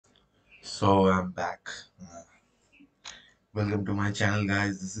So I'm back. Welcome to my channel,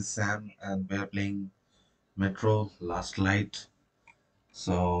 guys. This is Sam, and we're playing Metro Last Light.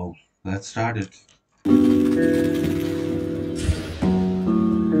 So let's start it.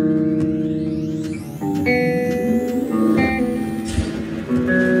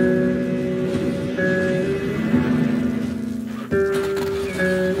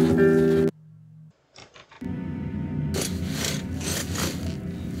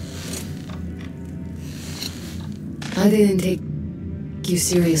 I didn't take you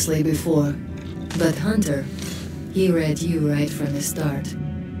seriously before, but Hunter, he read you right from the start.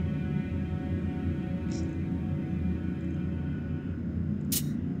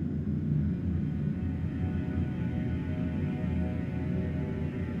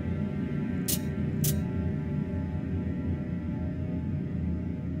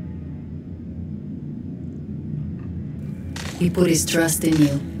 He put his trust in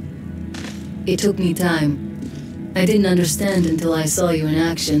you. It took me time. I didn't understand until I saw you in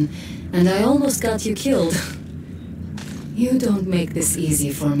action, and I almost got you killed. You don't make this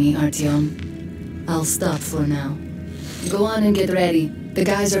easy for me, Artyom. I'll stop for now. Go on and get ready. The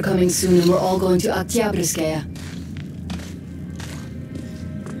guys are coming soon and we're all going to Oktyabrskaya.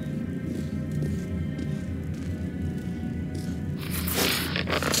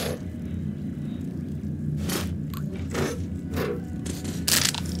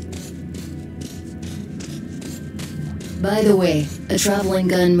 By the way, a traveling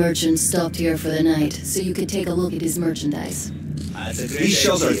gun merchant stopped here for the night, so you could take a look at his merchandise. These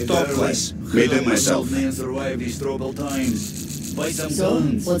shells are top class. Made them myself. So,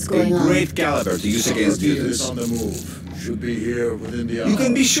 what's going on? Great caliber to use against Is users. on the move. Should be here within the hour. You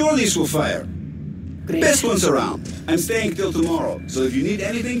can be sure these will fire. Great. Best ones around. I'm staying till tomorrow, so if you need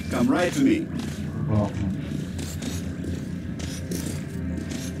anything, come right to me.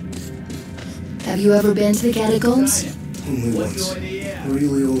 Have you ever been to the catacombs? Only once.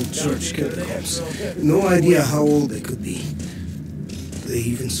 Really old church catacombs. No idea how old they could be. They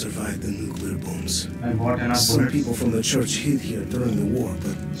even survived the nuclear bombs. I bought enough Some bullets. people from the church hid here during the war,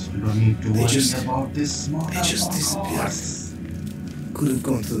 but So you don't need to They worry just- about this small they just amount. disappeared. Could have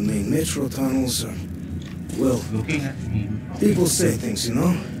gone to the main metro tunnels or... Well, Looking at me. people say things, you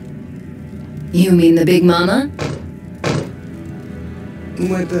know? You mean the Big Mama? Who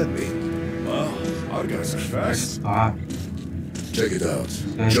might that be? Well, our guys are fast. Ah, Check it out.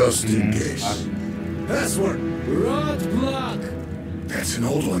 guys Just looking in at- case. Password. Roadblock! That's an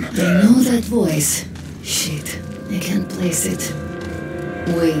old one. I know that voice. Shit, I can't place it.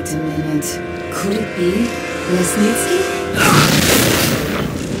 Wait a minute. Could it be Lesnitsky?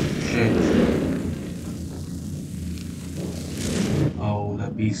 Shit. Oh, the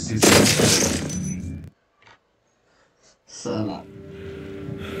beast is. Salah.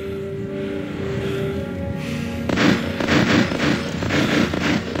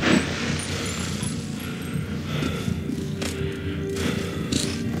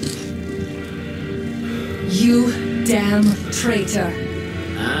 You damn traitor.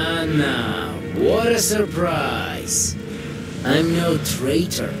 Ah, now, what a surprise. I'm no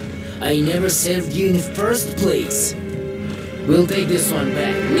traitor. I never served you in the first place. We'll take this one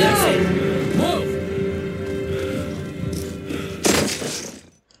back. That's it. Move!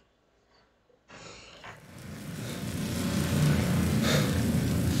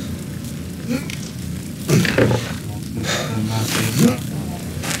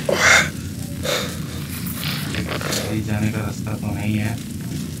 कहीं जाने का रास्ता तो नहीं है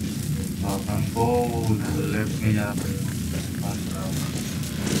तो अपन को left में जाना पड़ेगा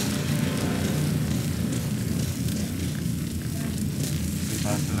इसके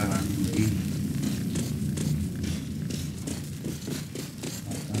पास से लगानी होगी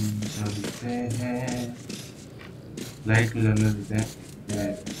अपन चलते हैं लाइट को जलने देते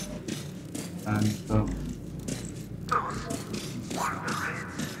हैं पानी कब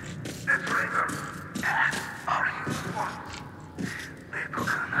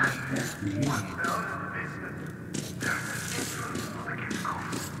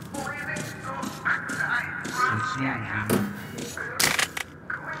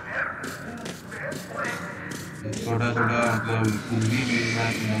छोटा छोटा मतलब कुछ भी मिल रहा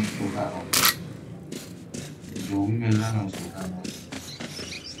है तो मैं उसको उठा रहा हूँ जो भी मिल रहा है मैं उसको उठा रहा हूँ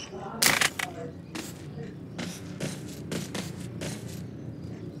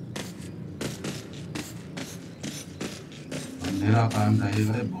अंधेरा काम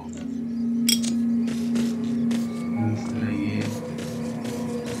रहेगा रे बहुत इस तरह ये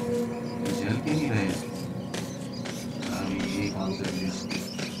जल के नहीं रहे अभी ये कॉन्सेप्ट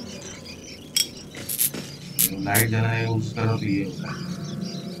लाइट जलाए उस तरफ ये होता है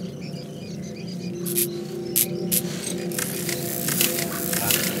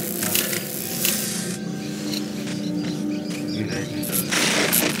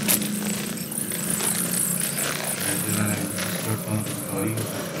सॉरी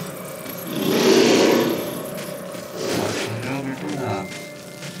बेटा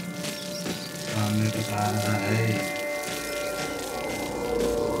सामने तो कार आ रहा है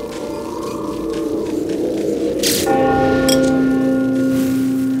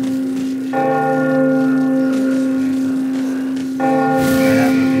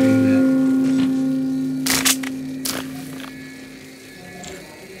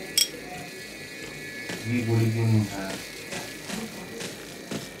ये गोली क्यों नहीं उठाया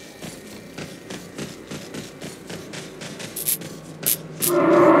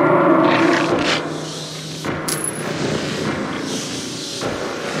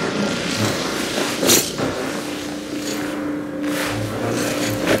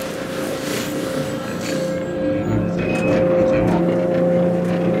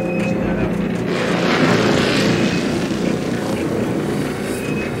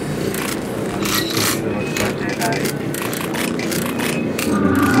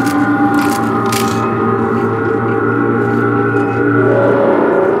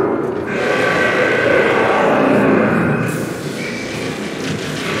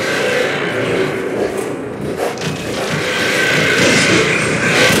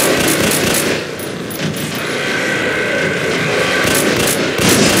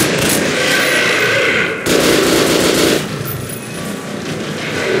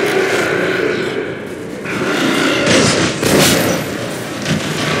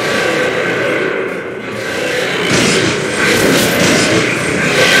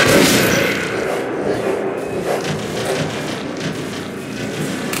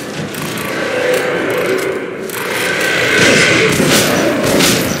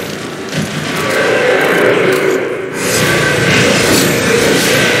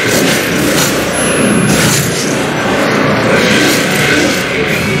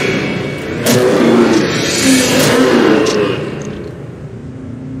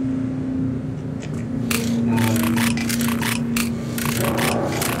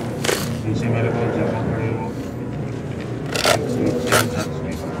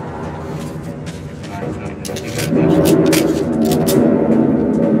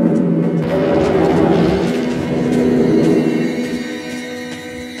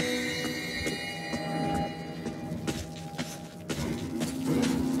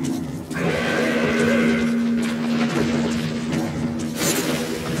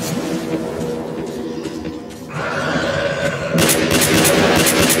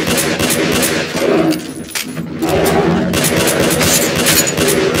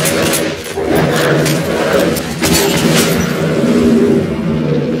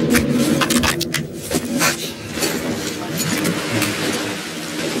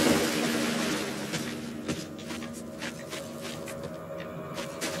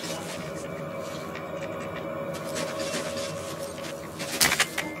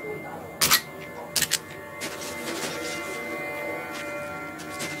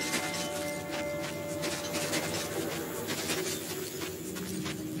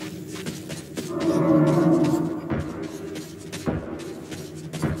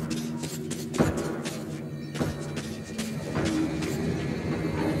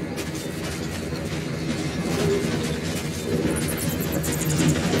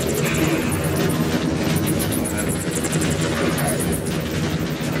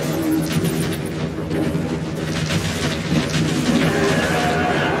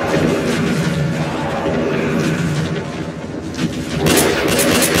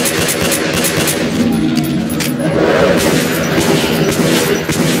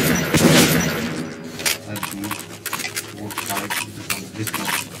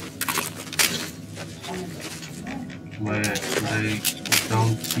where I put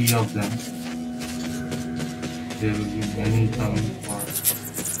down 3 of them, there will be many coming for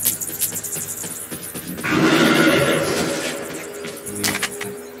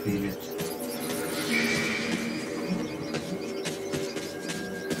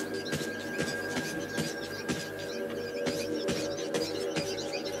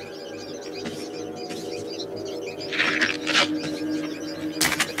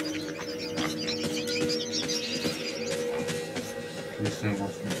this time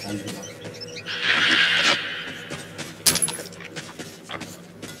was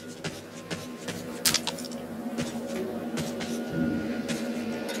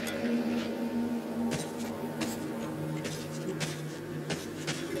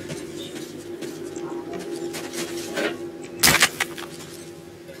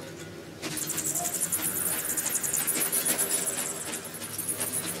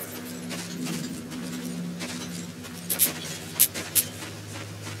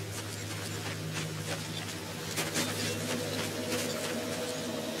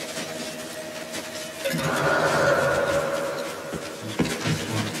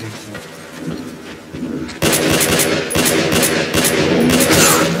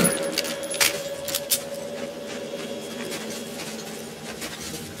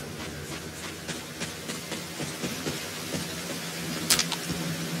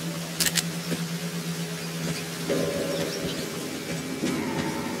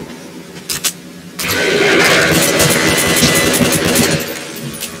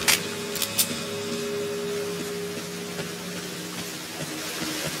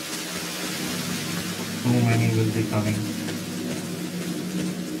Too many will be coming.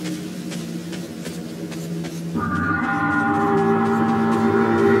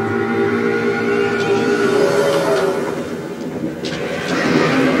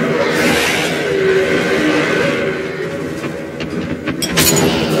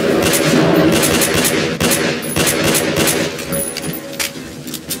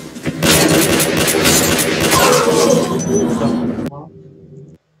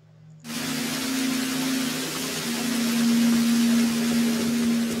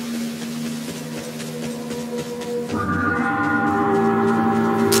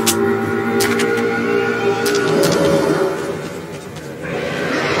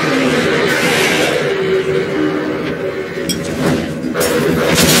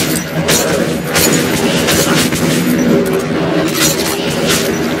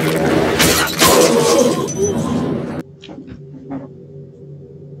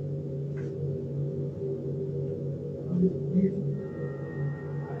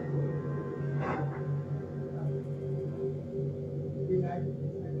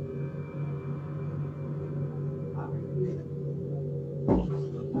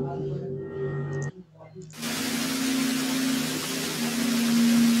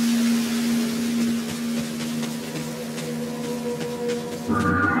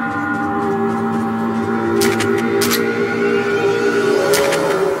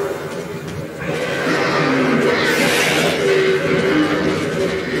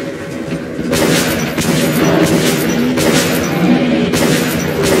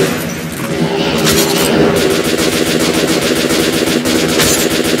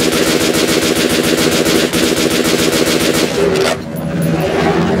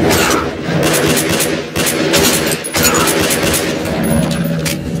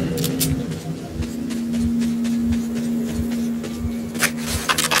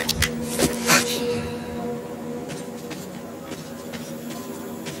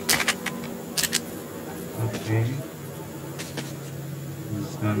 Okay,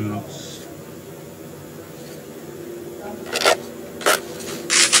 this gun looks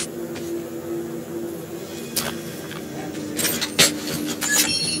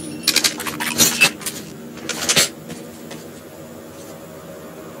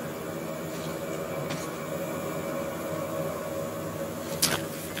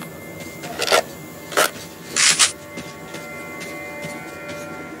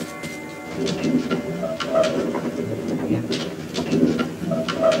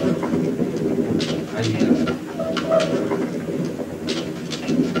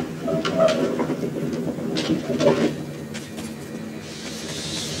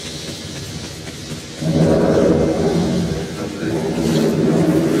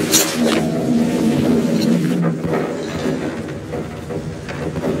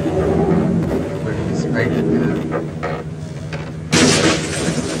but it's right there.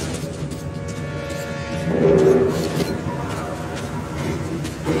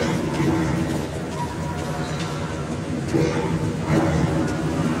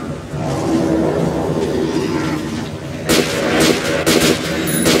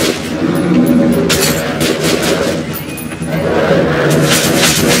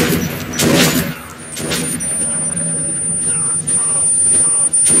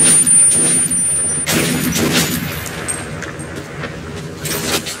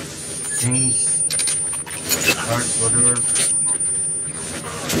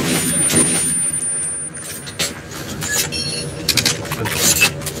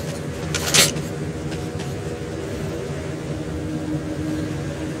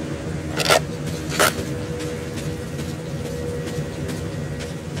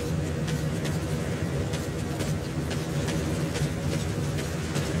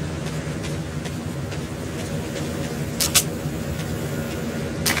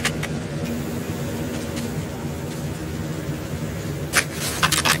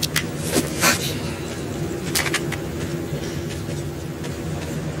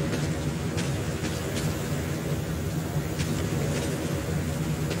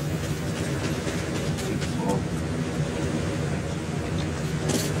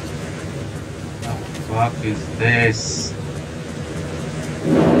 fuck is this?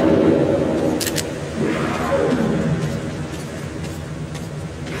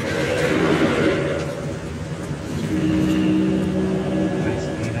 Please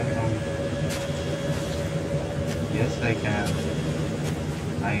speed up now. Yes, I can.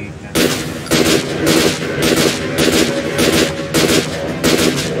 I can.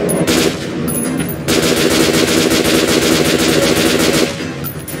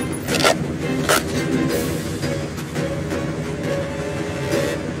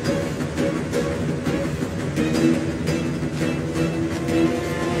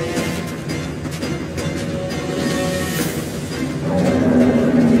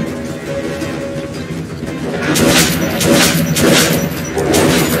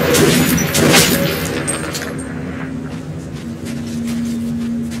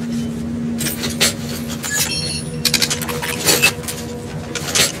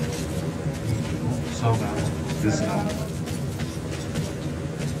 So now, this now.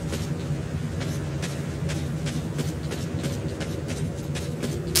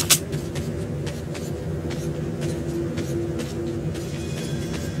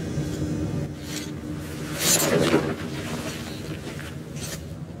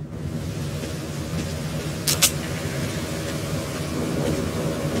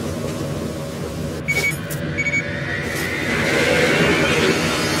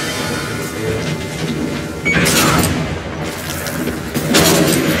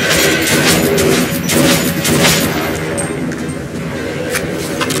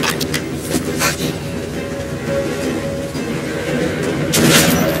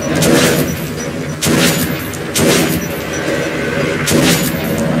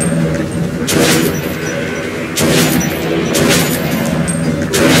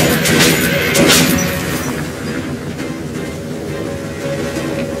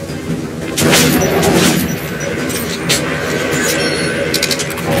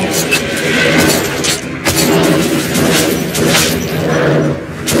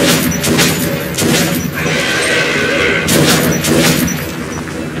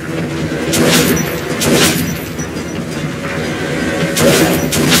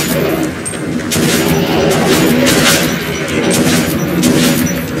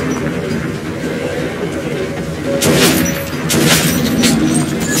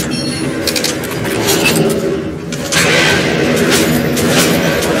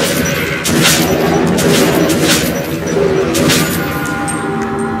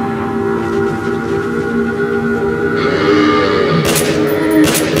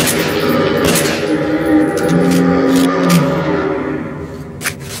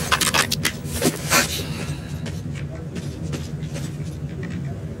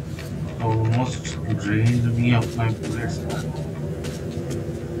 Almost drained me of my bullets. I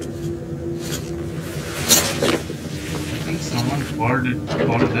think someone called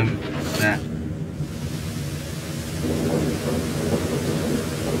them that.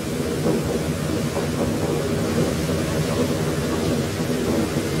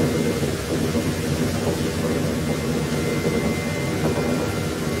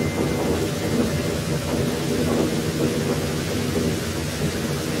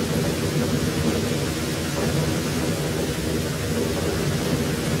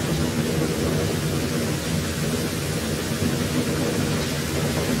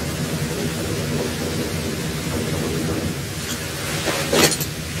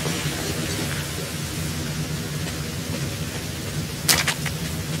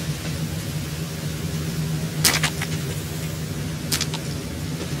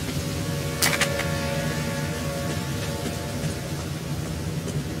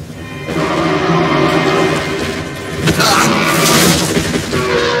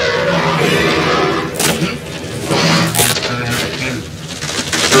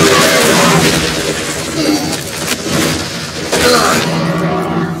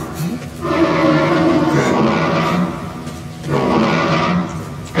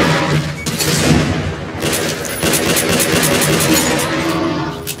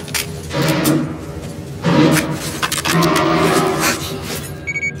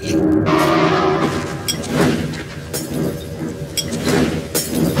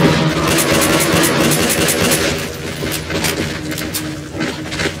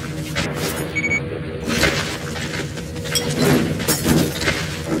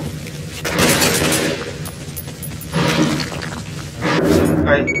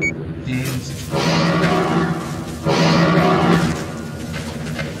 Hi, James.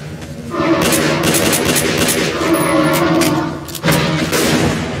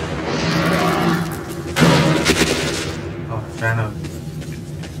 Oh, channel.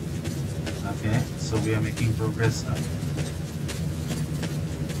 Okay, so we are making progress now.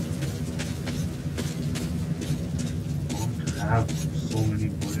 Don't have so many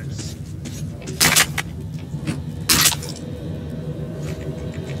bullets.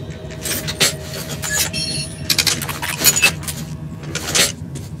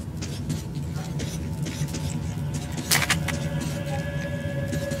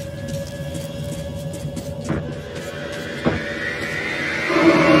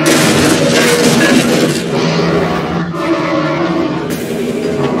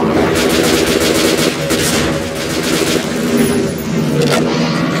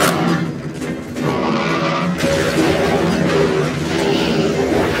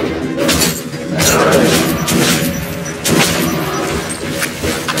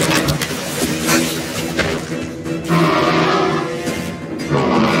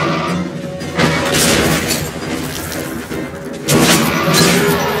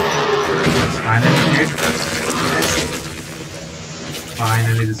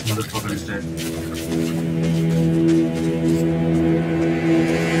 Finally, this motherfucker is dead.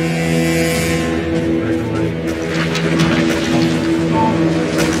 Right away.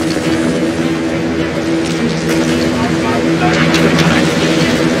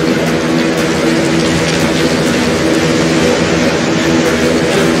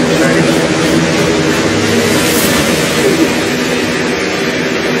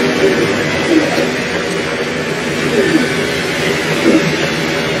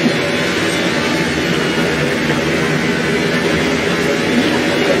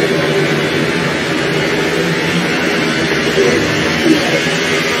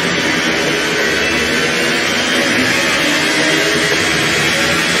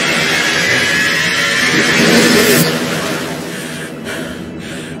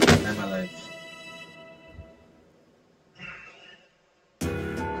 I'm alive.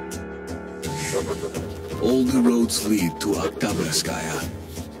 All the roads lead to Oktabrskaya.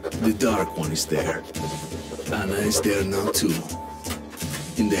 The Dark One is there. Anna is there now too.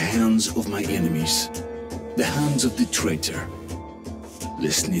 In the hands of my enemies. The hands of the traitor.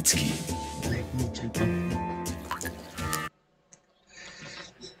 Lesnitsky. Let me check out.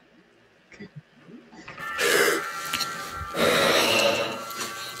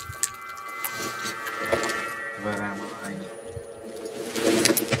 Where am I?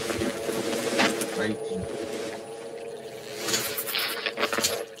 Right here.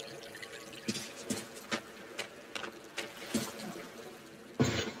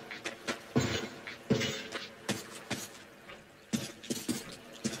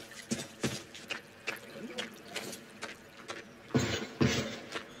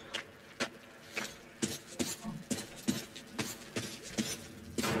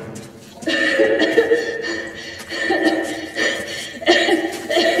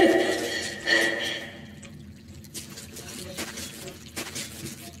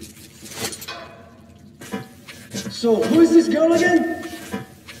 So, who is this girl again?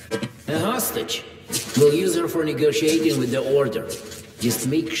 A hostage. We'll use her for negotiating with the Order. Just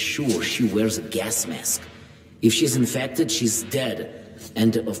make sure she wears a gas mask. If she's infected, she's dead,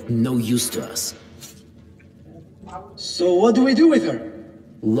 and of no use to us. So, what do we do with her?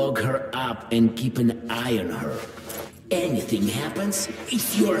 Log her up and keep an eye on her. Anything happens,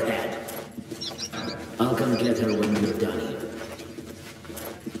 it's your head. I'll come get her when we're done here.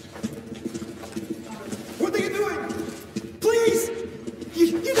 What are you doing? Please!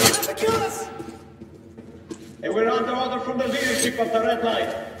 You don't have to kill us! And we're under order from the leadership of the Red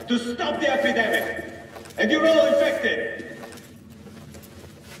Line to stop the epidemic. And you're all infected.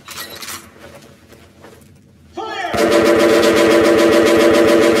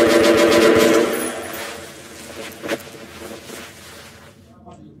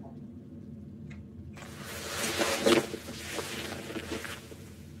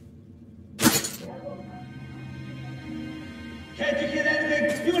 Can't you get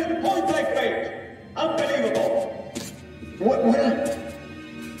anything? You're at point blank range. Unbelievable. What?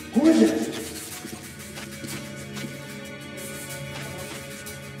 Who is it?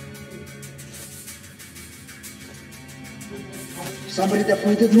 Somebody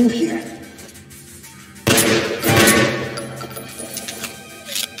definitely did move here.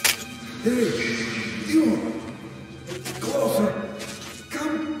 Hey, you! Closer!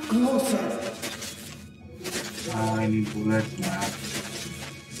 Come closer! I need bullets, man.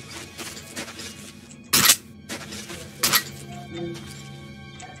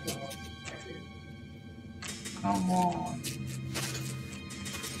 Come on.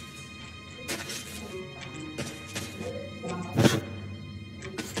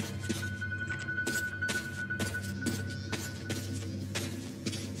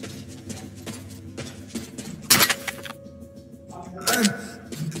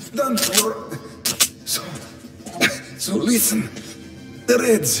 done for... So listen, the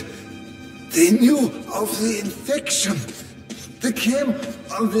Reds, they knew of the infection. They came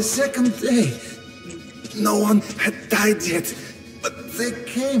on the second day. No one had died yet, but they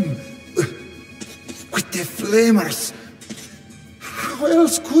came with the flamers. How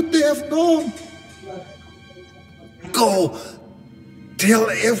else could they have known? Go, tell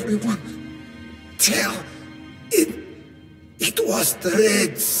everyone. Tell it was the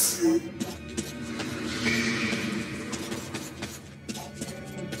Reds. They've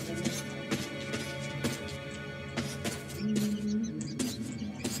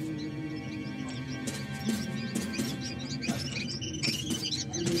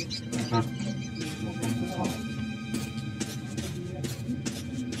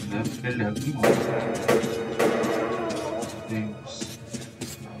killed everyone.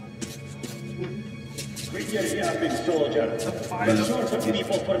 Quit your yapping, soldier. pile We're of short of shit.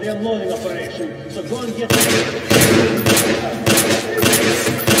 people for the unloading operation, so go and get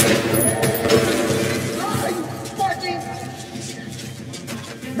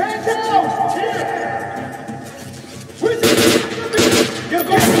Man down! Here! Where's it? You're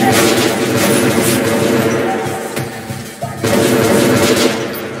going to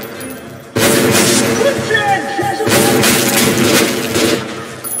Good change!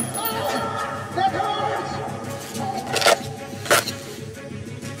 That hurts!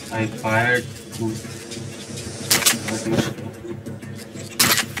 I fired two.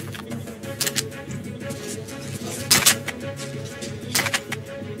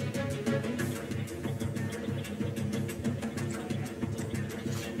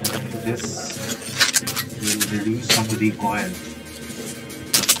 This will reduce some recoil.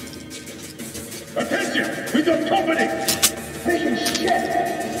 Attention! We got company! Making shit!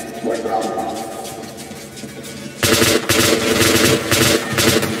 We're going!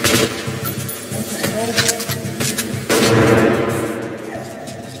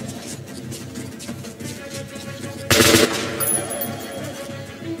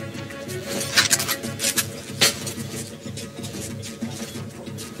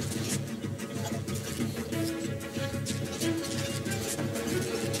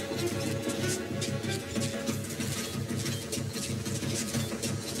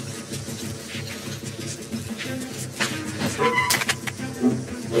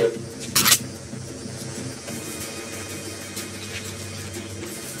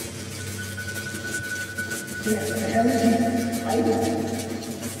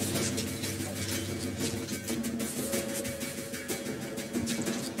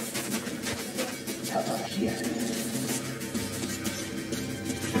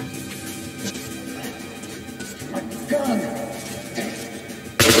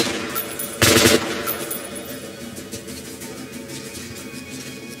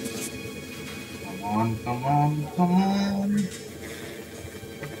 Come on, come on, come on.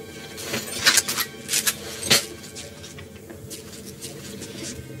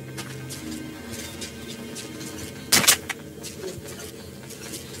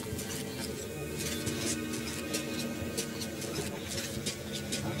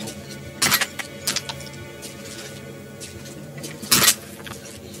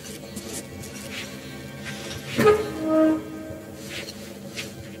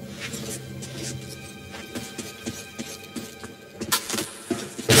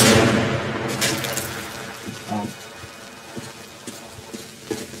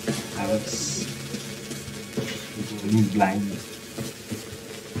 I was going blind.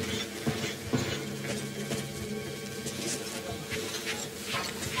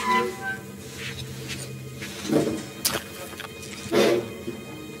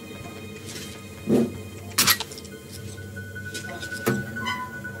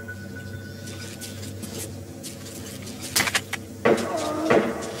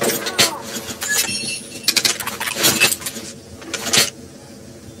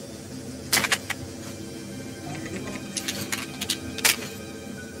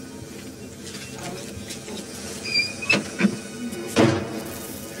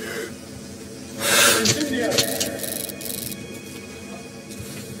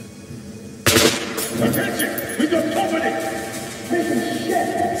 Attention! We got company! Making shit!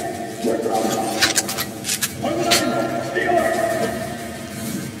 We're going! Online! Stay alert!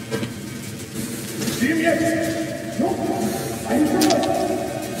 See him yet? No. I need to run.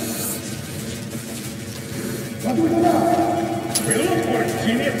 What do we do now? We'll look for it,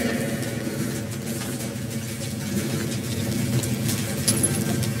 genius!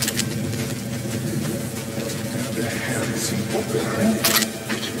 The hell is he over?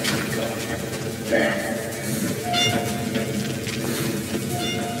 There.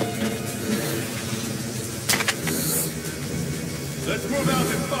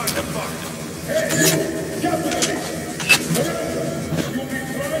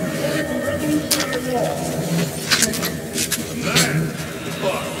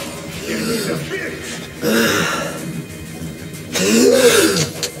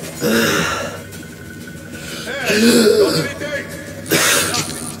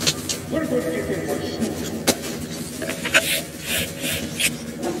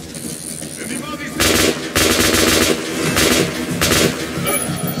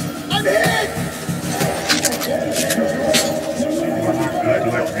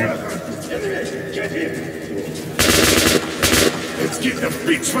 Let's get the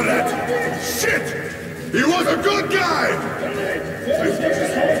beats for that! Shit! He was a good guy!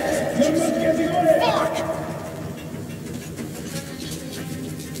 Fuck!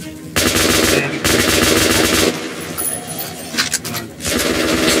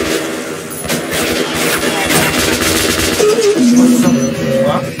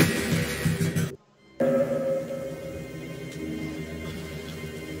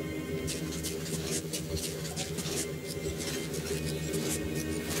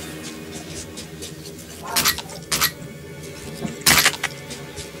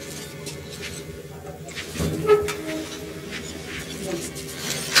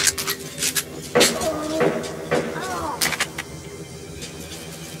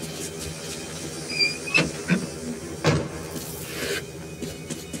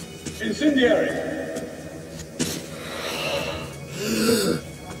 Incendiary!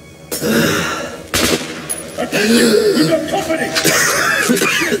 Attention! We got company!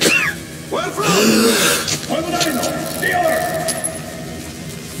 Where from? How would I know? The other!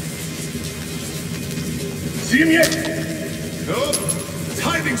 See him yet? No, it's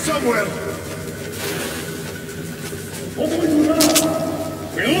hiding somewhere. What do we do now?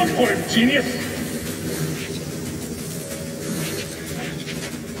 We look for him, genius!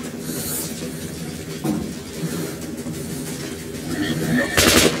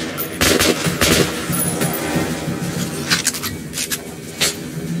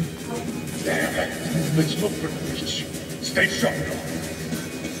 Let's look for the beach. Stay sharp.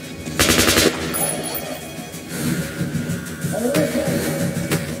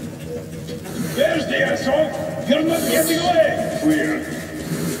 There's the asshole! You're not getting away! Clear.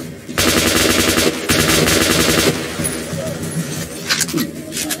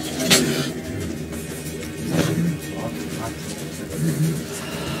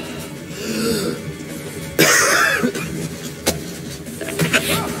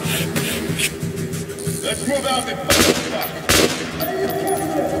 Let's move out and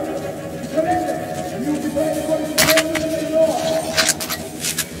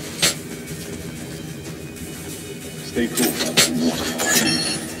stay cool.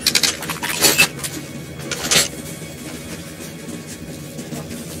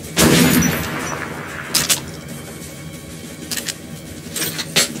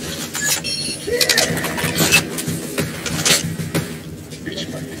 Beach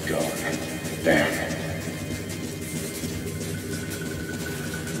might be gone. Damn.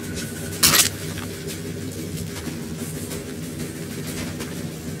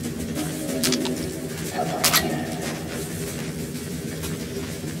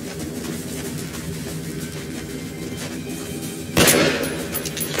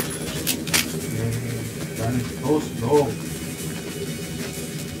 So slow.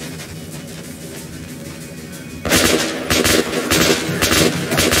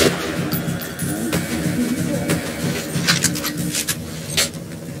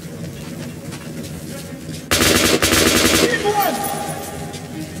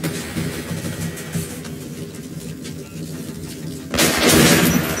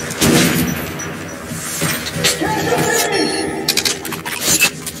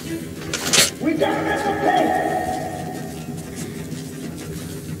 We gotta miss the pace!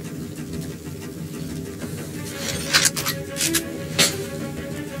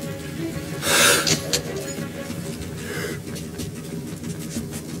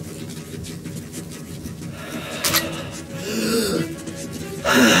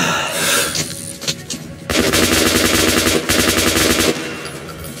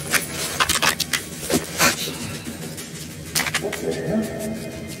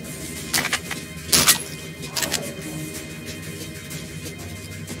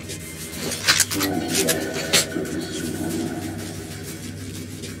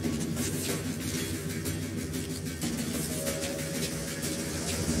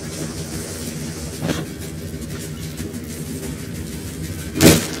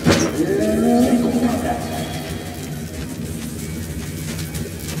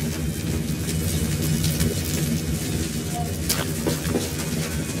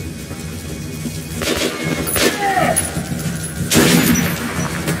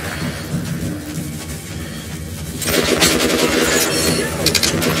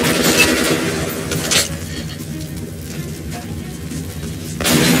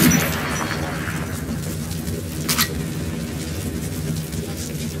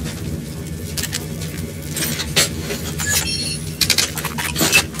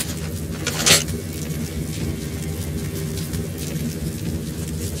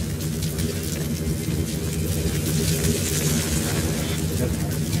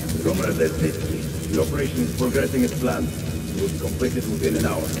 Comrade Lesnitsky, the operation is progressing as planned. It will be completed within an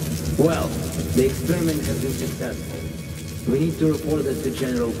hour. Well, the experiment has been successful. We need to report it to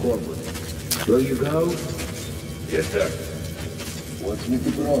General Corbett. Will you go? Yes, sir. What's with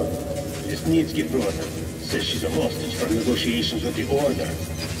the broad? Lesnitsky brought her. Says she's a hostage for negotiations with the Order.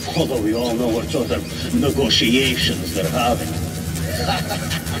 Although we all know what sort of negotiations they're having.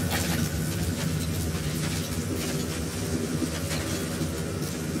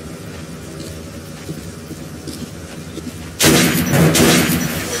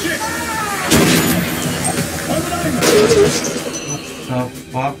 The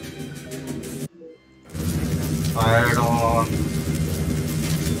fuck? Fired on.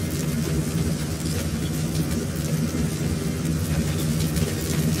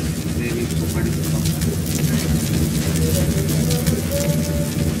 Maybe somebody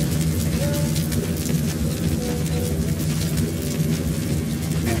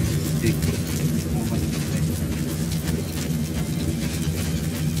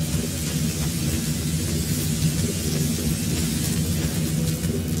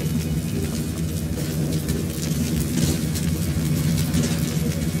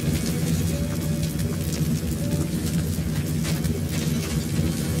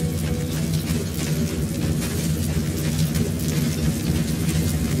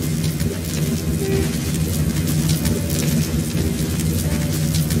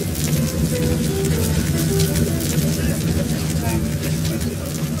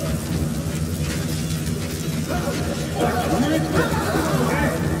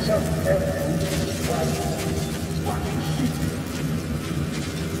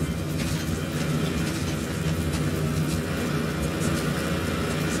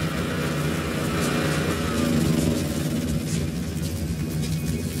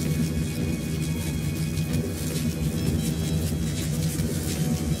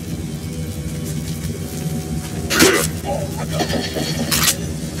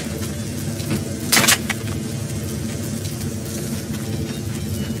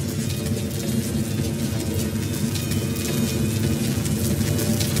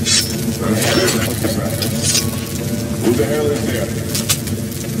Who the hell is there?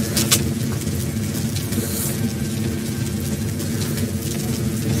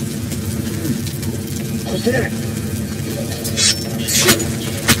 Who's there?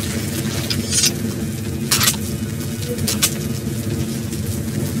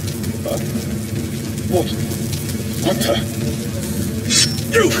 What? What the?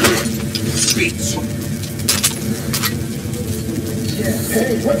 You! Bitch!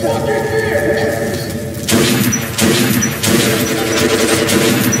 Hey, what's up in here?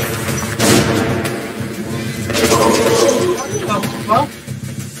 the fuck?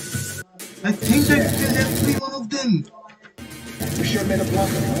 I think I killed every one of them. We sure made a block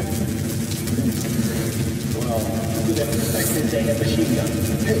of it, huh? Well, you could have expected they had machine gun.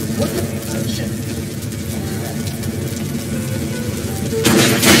 Hey, what the? Shit.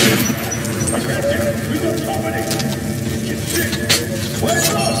 I got you! We got company! Get shit! Where's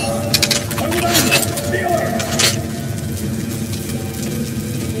us? I will answer! The order!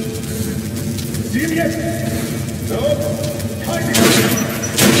 See him yet? No? Hiding!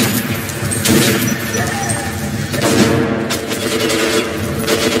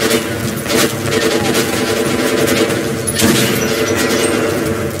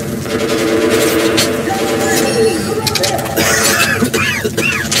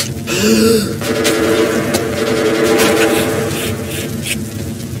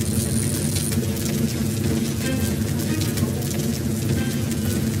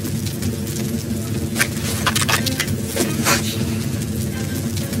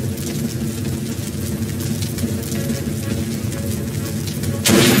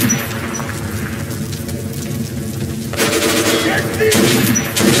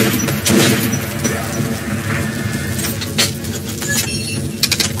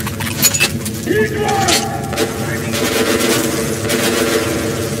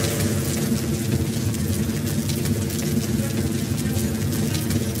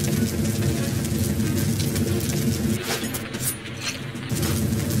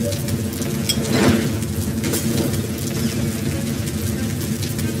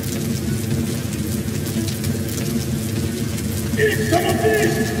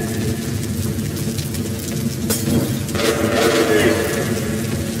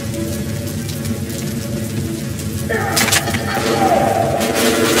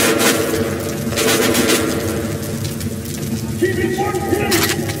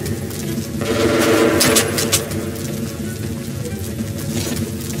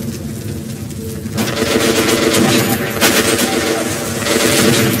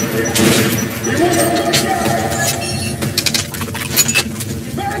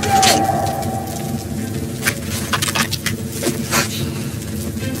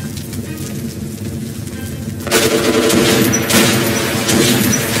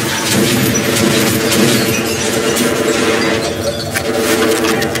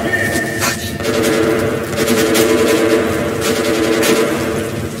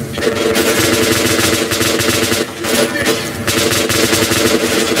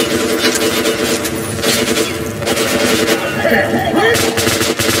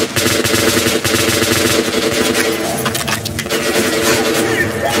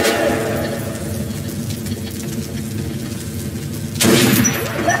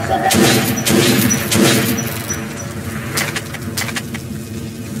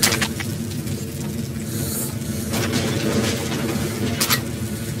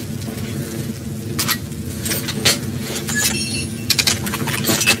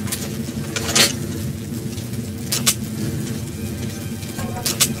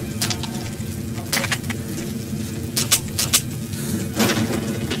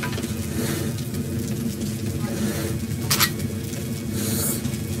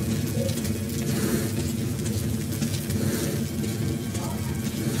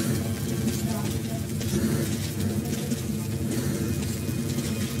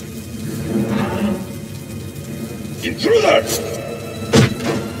 Intruder!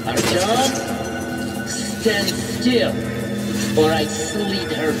 Artyom, stand still, or I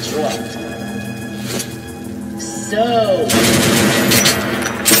slit her throat. So,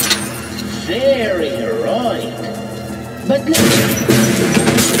 very heroic. But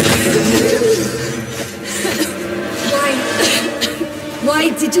no. Why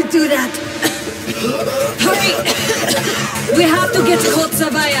did you do that? Hurry! We have to get to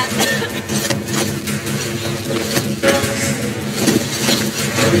Kotsavaya.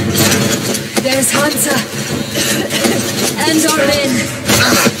 There's Hansa and our men.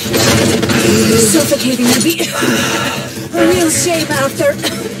 Suffocating will be a real shame after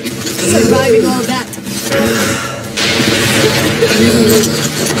surviving all that.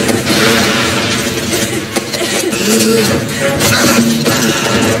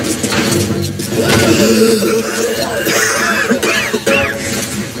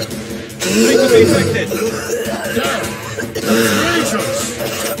 They could be infected! Down! Rangers!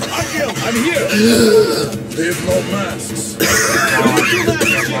 I'm here! They've no masks.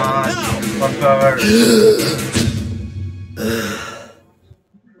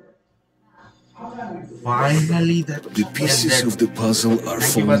 Finally, that The pieces of the puzzle are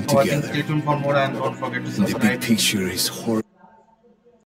Thank you falling for watching. together. Stay tuned for more and don't forget to The subscribe. big picture is horribly